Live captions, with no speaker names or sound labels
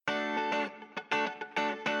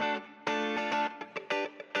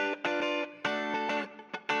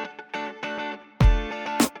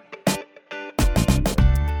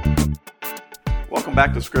Welcome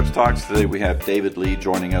back to Scripps Talks. Today we have David Lee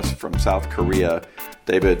joining us from South Korea.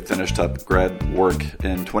 David finished up grad work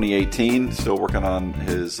in 2018, still working on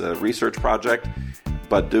his research project,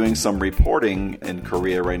 but doing some reporting in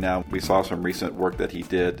Korea right now. We saw some recent work that he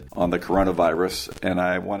did on the coronavirus, and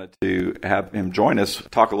I wanted to have him join us,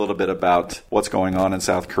 talk a little bit about what's going on in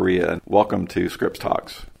South Korea. Welcome to Scripps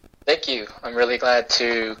Talks. Thank you. I'm really glad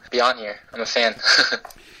to be on here. I'm a fan.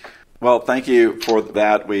 Well, thank you for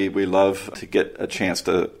that. We love to get a chance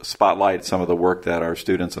to spotlight some of the work that our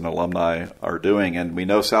students and alumni are doing. And we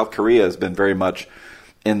know South Korea has been very much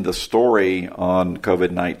in the story on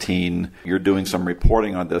COVID-19. You're doing some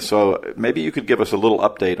reporting on this. So maybe you could give us a little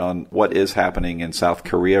update on what is happening in South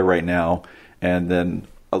Korea right now, and then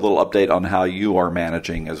a little update on how you are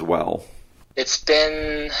managing as well. It's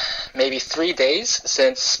been maybe 3 days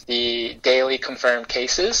since the daily confirmed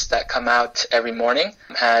cases that come out every morning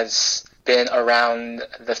has been around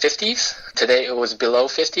the 50s. Today it was below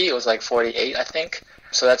 50. It was like 48, I think.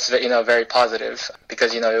 So that's, very positive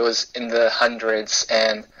because, it was in the hundreds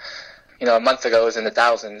and, a month ago it was in the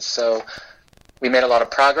thousands. So we made a lot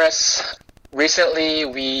of progress.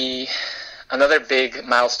 Recently, another big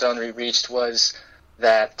milestone we reached was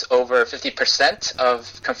that over 50%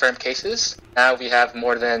 of confirmed cases, now we have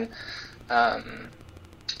more than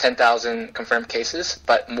 10,000 confirmed cases,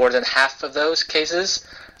 but more than half of those cases,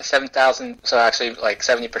 7,000, so actually like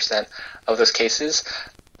 70% of those cases,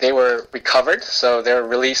 they were recovered, so they were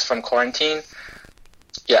released from quarantine.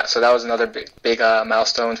 Yeah, so that was another big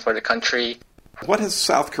milestone for the country. What has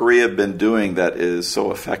South Korea been doing that is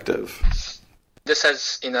so effective? This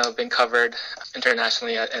has, been covered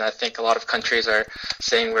internationally, and I think a lot of countries are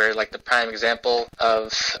saying we're like the prime example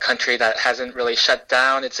of a country that hasn't really shut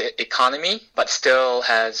down its economy, but still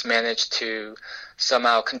has managed to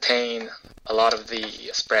somehow contain a lot of the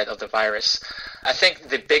spread of the virus. I think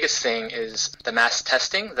the biggest thing is the mass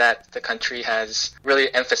testing that the country has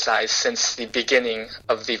really emphasized since the beginning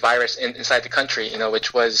of the virus inside the country,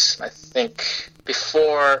 which was, I think,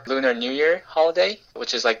 before Lunar New Year holiday,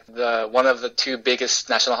 which is like one of the two biggest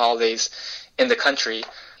national holidays in the country.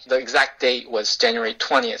 The exact date was January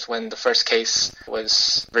 20th when the first case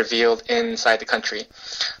was revealed inside the country.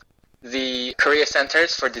 The Korea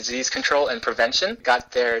Centers for Disease Control and Prevention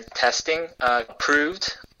got their testing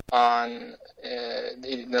approved on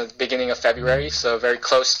the beginning of February, so very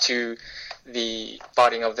close to the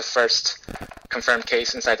spotting of the first confirmed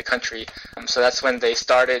case inside the country. So that's when they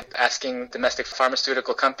started asking domestic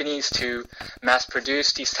pharmaceutical companies to mass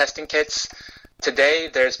produce these testing kits. Today,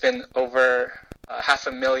 there's been over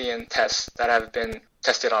 500,000 tests that have been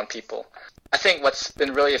tested on people. I think what's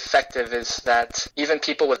been really effective is that even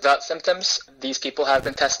people without symptoms, these people have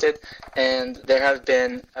been tested, and there have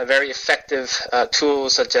been very effective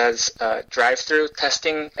tools such as drive-through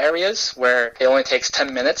testing areas where it only takes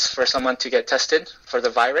 10 minutes for someone to get tested for the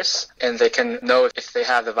virus, and they can know if they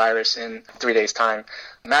have the virus in 3 days' time.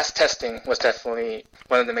 Mass testing was definitely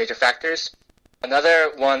one of the major factors.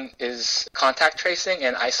 Another one is contact tracing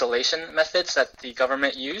and isolation methods that the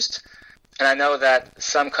government used. And I know that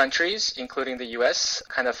some countries, including the U.S.,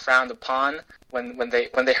 kind of frowned upon when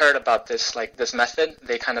they heard about this method.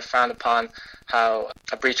 They kind of frowned upon how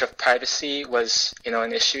a breach of privacy was,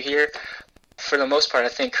 an issue here. For the most part, I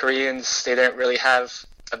think Koreans, they didn't really have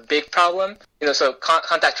a big problem. So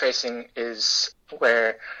contact tracing is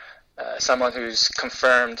where someone who's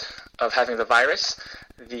confirmed of having the virus,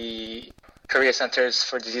 the Korea Centers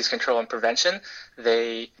for Disease Control and Prevention,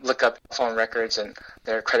 they look up phone records and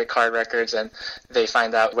their credit card records, and they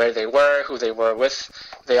find out where they were, who they were with.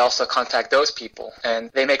 They also contact those people,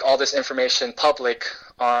 and they make all this information public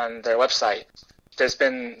on their website. There's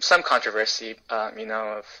been some controversy,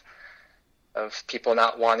 of people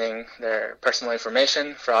not wanting their personal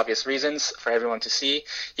information for obvious reasons for everyone to see.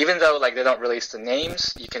 Even though they don't release the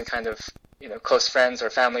names, you can kind of, close friends or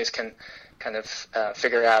families can kind of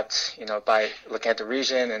figure out, by looking at the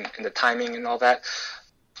region and the timing and all that.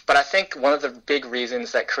 But I think one of the big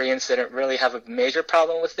reasons that Koreans didn't really have a major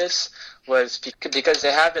problem with this was because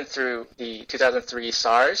they have been through the 2003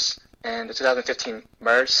 SARS and the 2015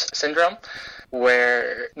 MERS syndrome,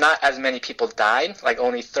 where not as many people died, like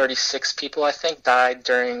only 36 people, I think, died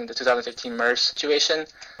during the 2015 MERS situation,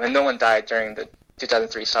 and no one died during the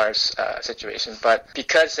 2003 SARS situation. But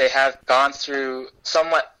because they have gone through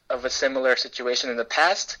somewhat of a similar situation in the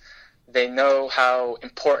past, they know how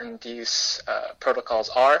important these protocols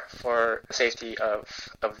are for the safety of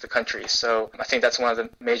the country. So I think that's one of the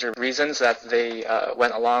major reasons that they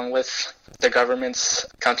went along with the government's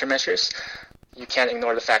countermeasures. You can't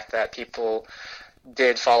ignore the fact that people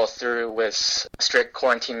did follow through with strict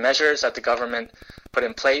quarantine measures that the government put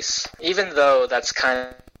in place. Even though that's kind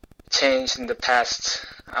of changed in the past,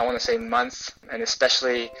 I want to say month, and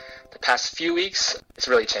especially the past few weeks, it's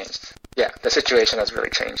really changed. Yeah, the situation has really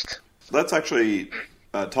changed. Let's actually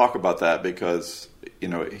talk about that because,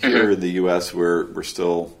 here in the U.S. we're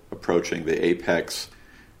still approaching the apex,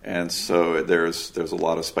 and so there's a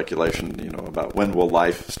lot of speculation, about when will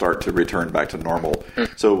life start to return back to normal.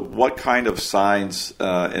 So what kind of signs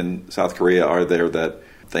in South Korea are there that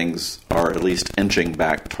things are at least inching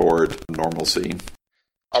back toward normalcy?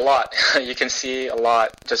 A lot. You can see a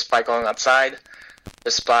lot just by going outside,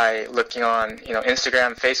 just by looking on,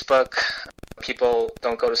 Instagram, Facebook. People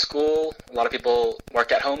don't go to school. A lot of people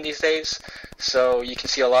work at home these days. So you can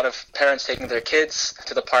see a lot of parents taking their kids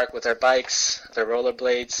to the park with their bikes, their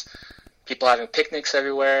rollerblades, people having picnics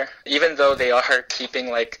everywhere. Even though they are keeping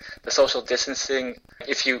the social distancing,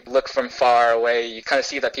 if you look from far away, you kind of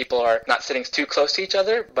see that people are not sitting too close to each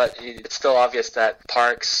other, but it's still obvious that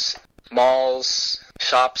parks, malls,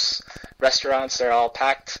 shops, restaurants are all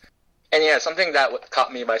packed. And yeah, something that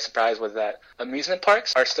caught me by surprise was that amusement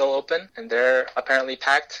parks are still open, and they're apparently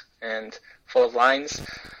packed and full of lines.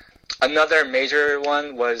 Another major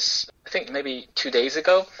one was, I think maybe 2 days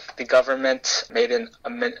ago, the government made an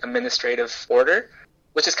administrative order,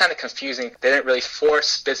 which is kind of confusing. They didn't really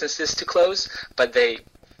force businesses to close, but they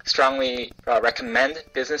strongly recommend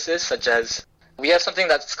businesses, such as we have something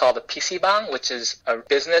that's called a PC bang, which is a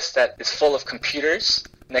business that is full of computers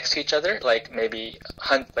next to each other, maybe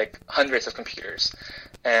hundreds of computers.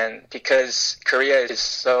 And because Korea is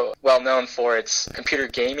so well known for its computer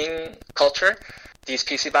gaming culture, these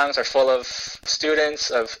PC bangs are full of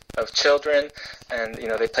students, of children, and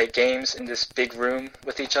they play games in this big room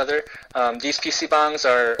with each other. These PC bangs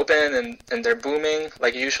are open and they're booming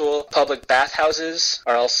like usual. Public bathhouses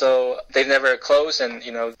are also, they've never closed, and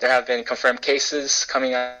there have been confirmed cases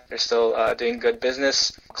coming out. They're still doing good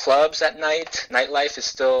business. Clubs at night, nightlife is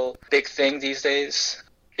still a big thing these days.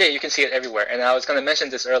 Yeah, you can see it everywhere. And I was going to mention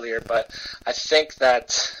this earlier, but I think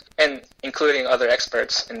that, and including other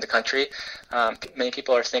experts in the country, many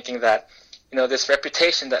people are thinking that, this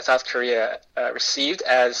reputation that South Korea received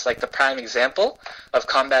as the prime example of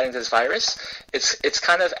combating this virus, it's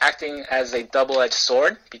kind of acting as a double-edged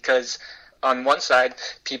sword, because on one side,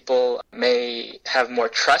 people may have more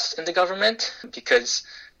trust in the government because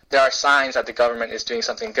there are signs that the government is doing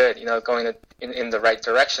something good, going in the right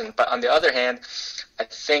direction. But on the other hand, I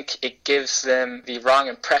think it gives them the wrong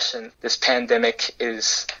impression. This pandemic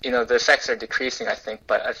is, the effects are decreasing, I think,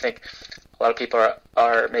 but I think a lot of people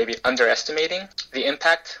are maybe underestimating the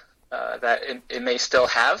impact that it may still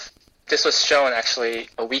have. This was shown actually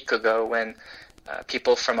a week ago when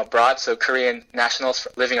people from abroad, so Korean nationals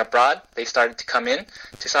living abroad, they started to come in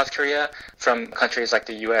to South Korea from countries like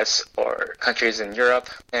the US or countries in Europe.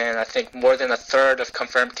 And I think more than a third of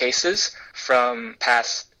confirmed cases from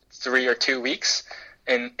past 3 or 2 weeks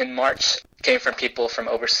in March came from people from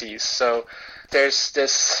overseas. So there's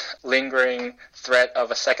this lingering threat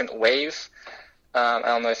of a second wave. I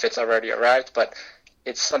don't know if it's already arrived, but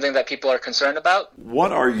it's something that people are concerned about.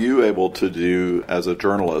 What are you able to do as a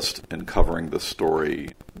journalist in covering this story?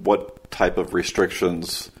 What type of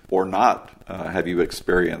restrictions or not have you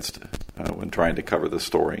experienced when trying to cover this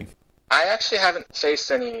story? I actually haven't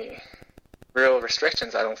faced any real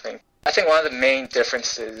restrictions, I don't think. I think one of the main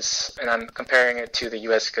differences, and I'm comparing it to the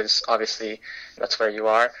U.S. because obviously that's where you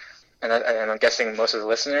are, and I'm guessing most of the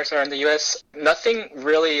listeners are in the U.S., nothing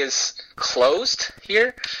really is closed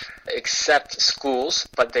here except schools,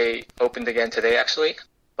 but they opened again today actually.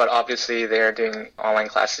 But obviously they're doing online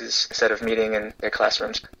classes instead of meeting in their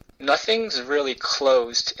classrooms. Nothing's really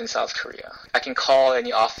closed in South Korea. I can call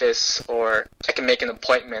any office or I can make an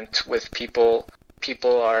appointment with people.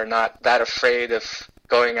 People are not that afraid of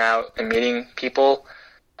going out and meeting people.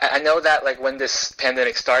 I know that when this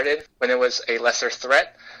pandemic started, when it was a lesser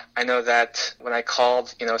threat, I know that when I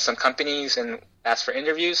called, some companies and asked for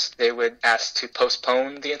interviews, they would ask to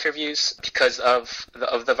postpone the interviews because of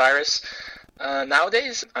the virus.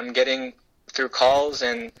 Nowadays, I'm getting through calls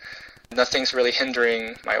and nothing's really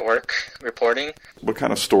hindering my work reporting. What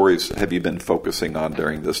kind of stories have you been focusing on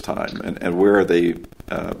during this time, and where are they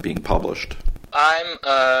being published? I'm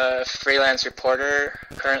a freelance reporter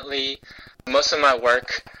currently. Most of my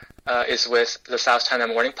work is with the South China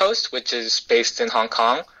Morning Post, which is based in Hong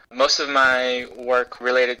Kong. Most of my work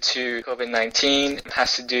related to COVID-19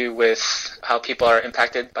 has to do with how people are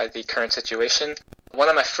impacted by the current situation. One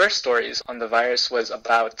of my first stories on the virus was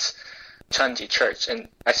about Cheonji Church, and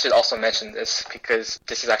I should also mention this because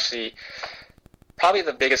this is actually probably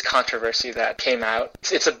the biggest controversy that came out.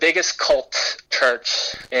 It's the biggest cult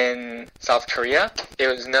church in South Korea. It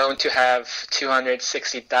was known to have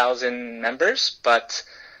 260,000 members, but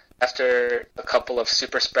after a couple of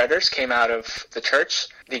super spreaders came out of the church,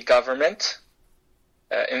 the government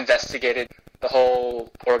investigated the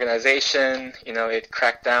whole organization. It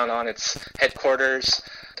cracked down on its headquarters.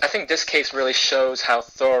 I think this case really shows how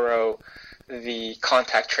thorough the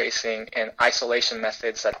contact tracing and isolation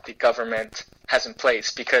methods that the government has in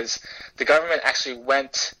place, because the government actually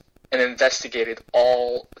went and investigated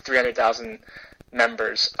all 300,000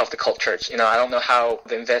 members of the cult church. I don't know how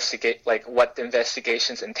what the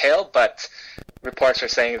investigations entail, but reports are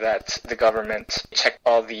saying that the government checked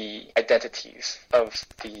all the identities of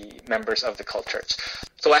the members of the cult church.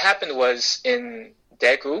 So what happened was in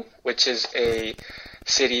Daegu, which is a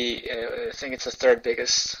city, I think it's the third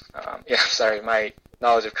biggest. Sorry, my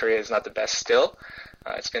knowledge of Korea is not the best still.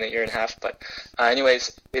 It's been a year and a half, but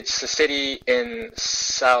anyways, it's a city in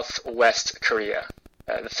southwest Korea.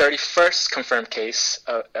 The 31st confirmed case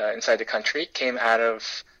inside the country came out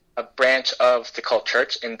of a branch of the cult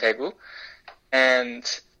church in Daegu, and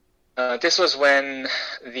this was when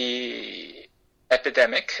the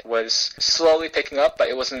epidemic was slowly picking up, but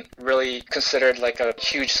it wasn't really considered like a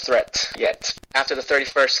huge threat yet. After the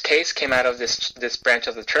 31st case came out of this branch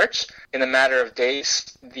of the church, in a matter of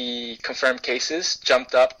days, the confirmed cases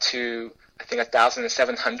jumped up to, I think,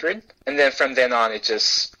 1,700. And then from then on, it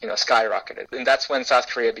just, skyrocketed. And that's when South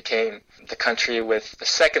Korea became the country with the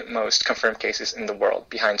second most confirmed cases in the world,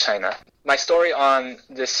 behind China. My story on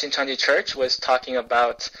this Shincheonji church was talking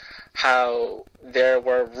about how there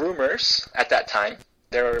were rumors at that time.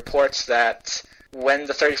 There were reports that when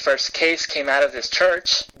the 31st case came out of this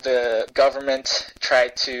church, the government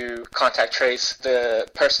tried to contact trace the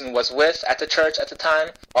person was with at the church at the time.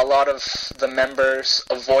 A lot of the members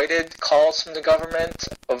avoided calls from the government,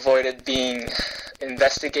 avoided being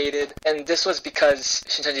investigated. And this was because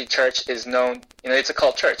Shincheonji Church is known, it's a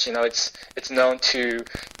cult church, it's known to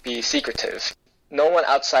be secretive. No one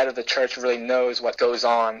outside of the church really knows what goes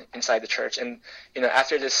on inside the church. And,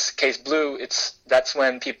 after this case blew, that's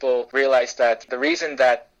when people realized that the reason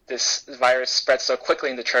that this virus spread so quickly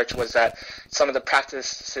in the church was that some of the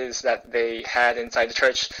practices that they had inside the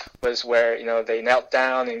church was where, they knelt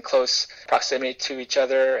down in close proximity to each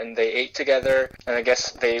other and they ate together. And I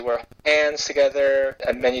guess they were hands together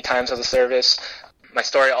at many times of the service. My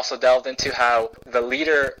story also delved into how the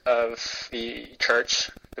leader of the church,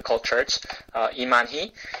 the cult church, Lee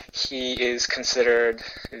Man-hee, he is considered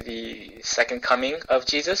the second coming of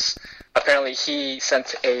Jesus. Apparently, he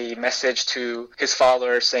sent a message to his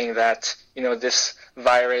followers saying that, this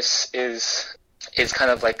virus is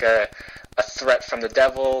kind of like a threat from the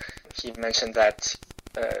devil. He mentioned that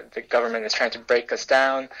the government is trying to break us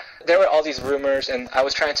down. There were all these rumors, and I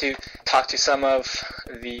was trying to talk to some of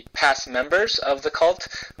the past members of the cult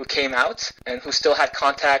who came out and who still had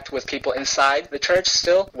contact with people inside the church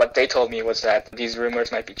still. What they told me was that these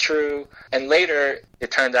rumors might be true. And later,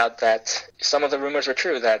 it turned out that some of the rumors were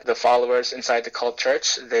true, that the followers inside the cult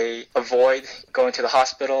church, they avoid going to the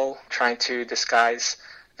hospital, trying to disguise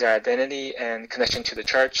their identity and connection to the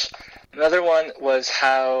church. Another one was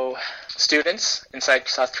how students inside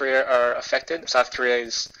South Korea are affected. South Korea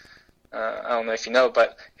is, I don't know if you know,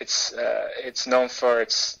 but it's known for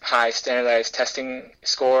its high standardized testing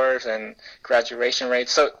scores and graduation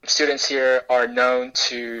rates. So students here are known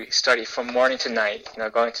to study from morning to night,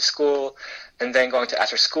 going to school and then going to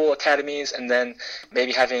after-school academies, and then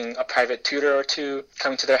maybe having a private tutor or two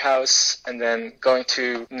coming to their house, and then going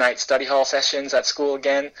to night study hall sessions at school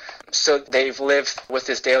again. So they've lived with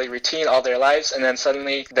this daily routine all their lives, and then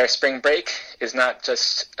suddenly their spring break is not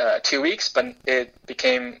just 2 weeks, but it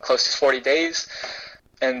became close to 40 days,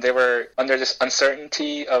 and they were under this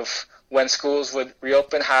uncertainty of when schools would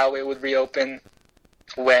reopen, how it would reopen,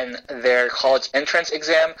 when their college entrance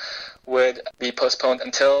exam would be postponed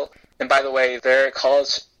until. And by the way, their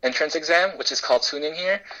college entrance exam, which is called Sunin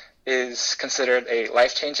here, is considered a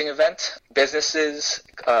life-changing event. Businesses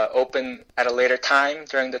open at a later time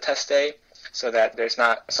during the test day so that there's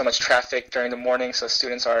not so much traffic during the morning, so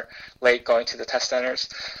students are late going to the test centers.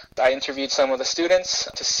 I interviewed some of the students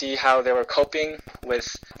to see how they were coping with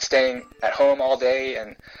staying at home all day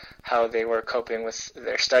and how they were coping with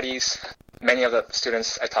their studies. Many of the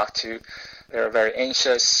students I talked to, they were very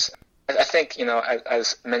anxious. I think,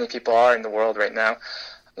 as many people are in the world right now,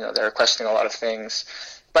 they're questioning a lot of things.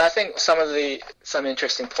 But I think some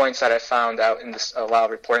interesting points that I found out in this while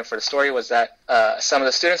reporting for the story was that some of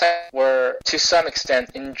the students were, to some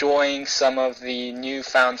extent, enjoying some of the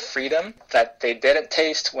newfound freedom that they didn't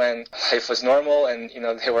taste when life was normal, and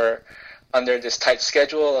they were under this tight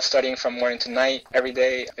schedule of studying from morning to night every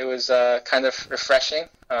day. It was kind of refreshing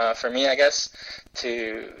for me, I guess,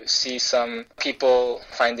 to see some people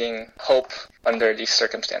finding hope under these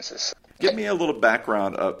circumstances. Give me a little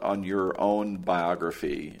background on your own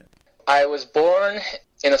biography. I was born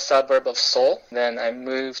in a suburb of Seoul. Then I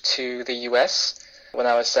moved to the U.S. when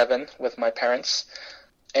I was 7 with my parents.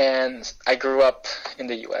 And I grew up in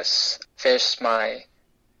the U.S., finished my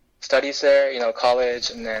studies there,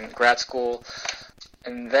 college and then grad school.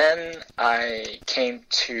 And then I came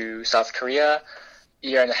to South Korea a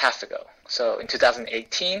year and a half ago. So in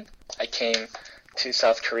 2018, I came to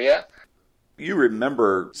South Korea. You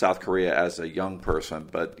remember South Korea as a young person,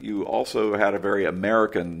 but you also had a very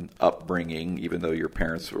American upbringing, even though your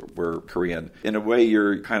parents were Korean. In a way,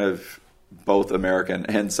 you're kind of both American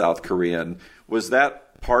and South Korean. Was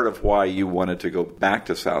that part of why you wanted to go back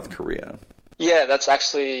to South Korea? Yeah, that's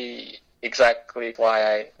actually exactly why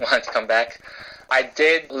I wanted to come back. I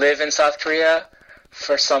did live in South Korea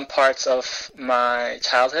for some parts of my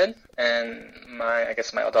childhood and my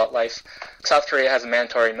adult life. South Korea has a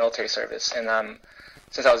mandatory military service, and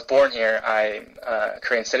since I was born here, I'm a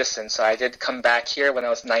Korean citizen, so I did come back here when I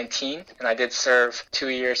was 19, and I did serve 2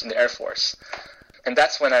 years in the Air Force. And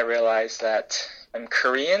that's when I realized that I'm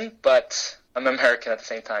Korean, but I'm American at the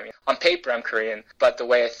same time. On paper, I'm Korean, but the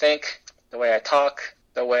way I think, the way I talk,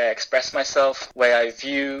 the way I express myself, the way I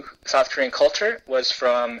view South Korean culture was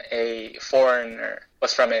from a foreigner,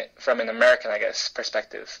 was from an American, I guess,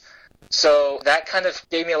 perspective. So that kind of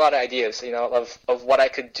gave me a lot of ideas, of what I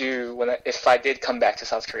could do if I did come back to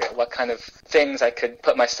South Korea, what kind of things I could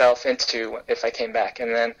put myself into if I came back.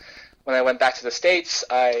 And then when I went back to the States,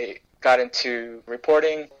 I got into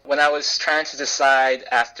reporting. When I was trying to decide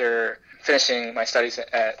after finishing my studies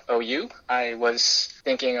at OU, I was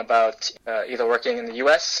thinking about either working in the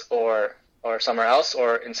U.S. or somewhere else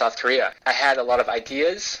or in South Korea. I had a lot of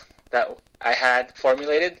ideas that I had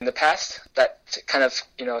formulated in the past that kind of,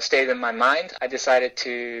 stayed in my mind. I decided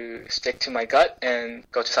to stick to my gut and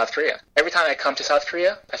go to South Korea. Every time I come to South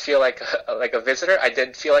Korea, I feel like a visitor. I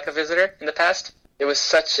did feel like a visitor in the past. It was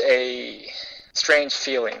such a strange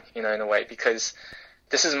feeling, in a way, because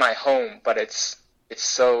this is my home, but it's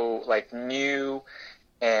so new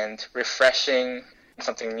and refreshing,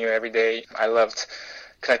 something new every day. I loved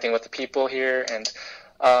connecting with the people here, and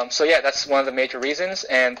so that's one of the major reasons.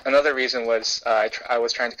 And another reason was I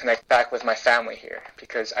was trying to connect back with my family here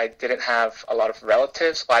because I didn't have a lot of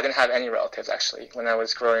relatives. Well, I didn't have any relatives actually when I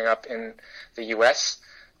was growing up in the U.S.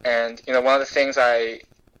 And one of the things I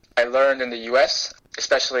learned in the U.S.,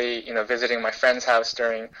 especially visiting my friend's house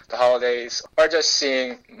during the holidays or just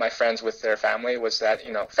seeing my friends with their family, was that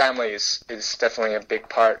family is definitely a big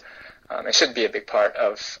part. It should be a big part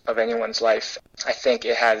of anyone's life. I think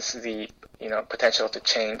it has the potential to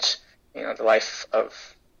change the life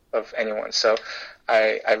of anyone. So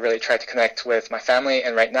I really try to connect with my family,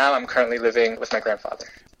 and right now I'm currently living with my grandfather.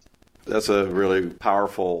 That's a really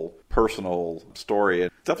powerful personal story.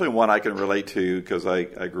 It's definitely one I can relate to because I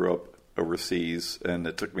grew up overseas, and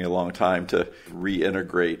it took me a long time to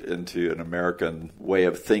reintegrate into an American way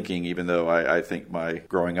of thinking, even though I think my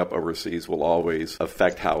growing up overseas will always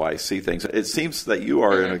affect how I see things. It seems that you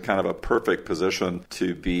are in a kind of a perfect position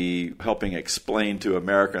to be helping explain to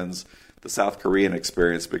Americans the South Korean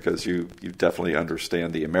experience because you definitely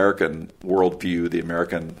understand the American worldview, the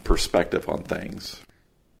American perspective on things.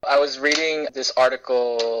 I was reading this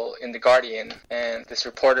article in The Guardian, and this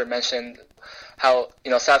reporter mentioned how,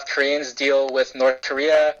 South Koreans deal with North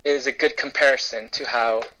Korea is a good comparison to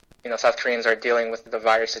how, South Koreans are dealing with the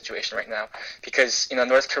virus situation right now. Because,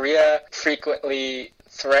 North Korea frequently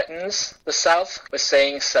threatens the South with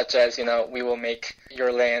sayings such as, we will make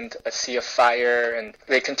your land a sea of fire, and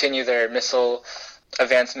they continue their missile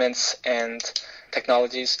advancements and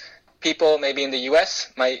technologies. People maybe in the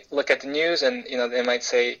U.S. might look at the news and, they might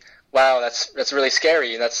say, wow, that's really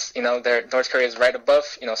scary. That's, North Korea is right above,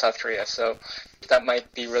 South Korea. So that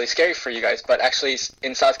might be really scary for you guys. But actually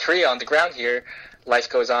in South Korea on the ground here, life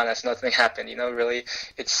goes on as nothing happened. Really,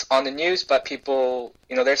 it's on the news, but people,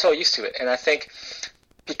 they're so used to it. And I think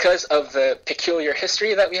because of the peculiar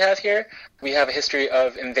history that we have here, we have a history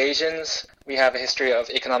of invasions, we have a history of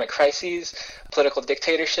economic crises, political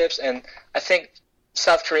dictatorships, and I think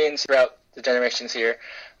South Koreans throughout the generations here,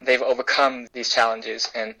 they've overcome these challenges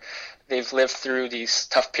and they've lived through these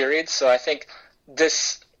tough periods. So I think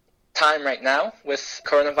this time right now with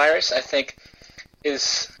coronavirus, I think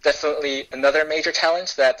is definitely another major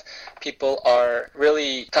challenge that people are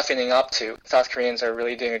really toughening up to. South Koreans are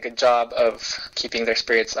really doing a good job of keeping their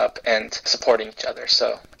spirits up and supporting each other.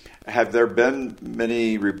 So Have there been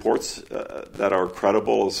many reports that are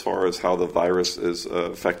credible as far as how the virus is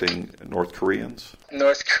affecting North Koreans?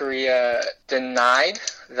 North Korea denied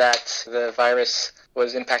that the virus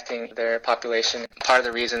was impacting their population. Part of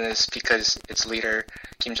the reason is because its leader,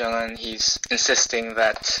 Kim Jong-un, he's insisting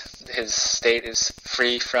that his state is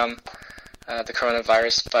free from the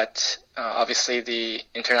coronavirus, but obviously the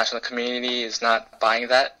international community is not buying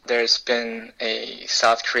that. There's been a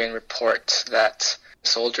South Korean report that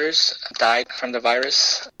soldiers died from the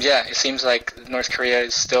virus. Yeah, it seems like North Korea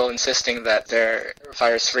is still insisting that they're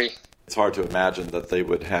virus-free. It's hard to imagine that they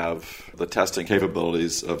would have the testing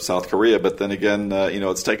capabilities of South Korea, but then again,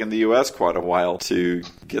 it's taken the U.S. quite a while to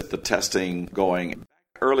get the testing going.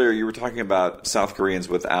 Earlier, you were talking about South Koreans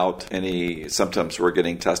without any symptoms were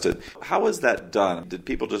getting tested. How was that done? Did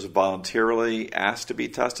people just voluntarily ask to be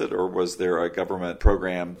tested, or was there a government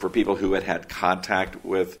program for people who had contact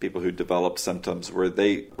with people who developed symptoms? Were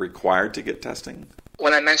they required to get testing?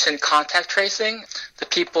 When I mentioned contact tracing, the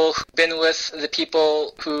people who've been with the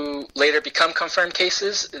people who later become confirmed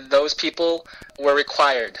cases, those people were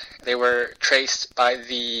required. They were traced by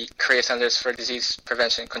the Korea Centers for Disease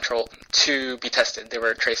Prevention and Control to be tested. They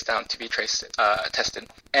were traced down to be tested.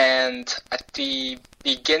 And at the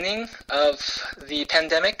beginning of the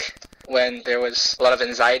pandemic, when there was a lot of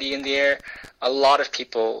anxiety in the air, a lot of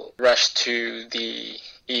people rushed to the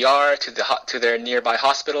ER, to their nearby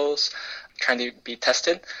hospitals, trying to be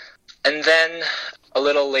tested. And then a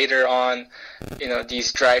little later on,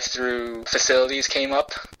 these drive-through facilities came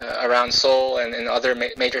up around Seoul and in other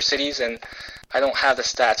major cities. And I don't have the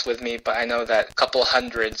stats with me, but I know that a couple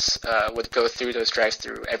hundreds would go through those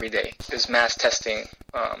drive-through every day. There's mass testing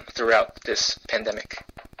throughout this pandemic.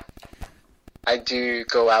 I do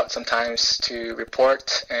go out sometimes to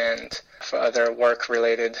report and for other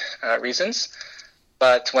work-related reasons.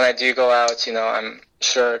 But when I do go out, I'm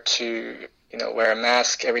sure to, wear a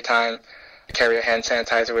mask every time, carry a hand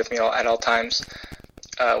sanitizer with me at all times.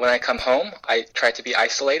 When I come home, I try to be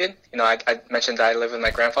isolated. I mentioned that I live with my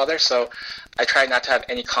grandfather, so I try not to have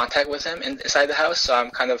any contact with him inside the house. So I'm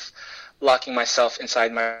kind of locking myself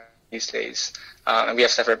inside these days. And we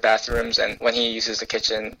have separate bathrooms, and when he uses the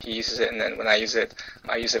kitchen, he uses it, and then when I use it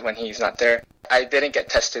when he's not there. I didn't get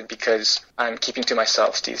tested because I'm keeping to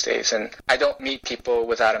myself these days, and I don't meet people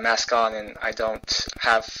without a mask on, and I don't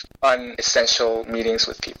have unessential meetings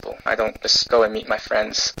with people. I don't just go and meet my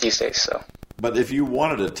friends these days, so. But if you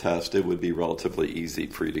wanted a test, it would be relatively easy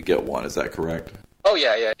for you to get one, is that correct? Oh,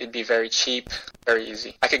 yeah. It'd be very cheap, very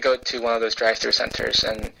easy. I could go to one of those drive-through centers,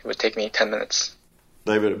 and it would take me 10 minutes.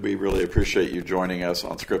 David, we really appreciate you joining us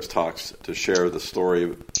on Scripps Talks to share the story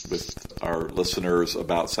with our listeners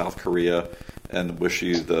about South Korea, and wish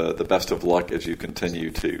you the best of luck as you continue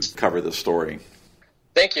to cover the story.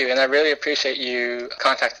 Thank you, and I really appreciate you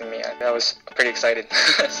contacting me. I was pretty excited.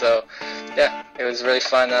 So, yeah, it was really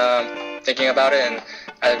fun thinking about it, and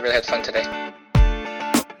I really had fun today.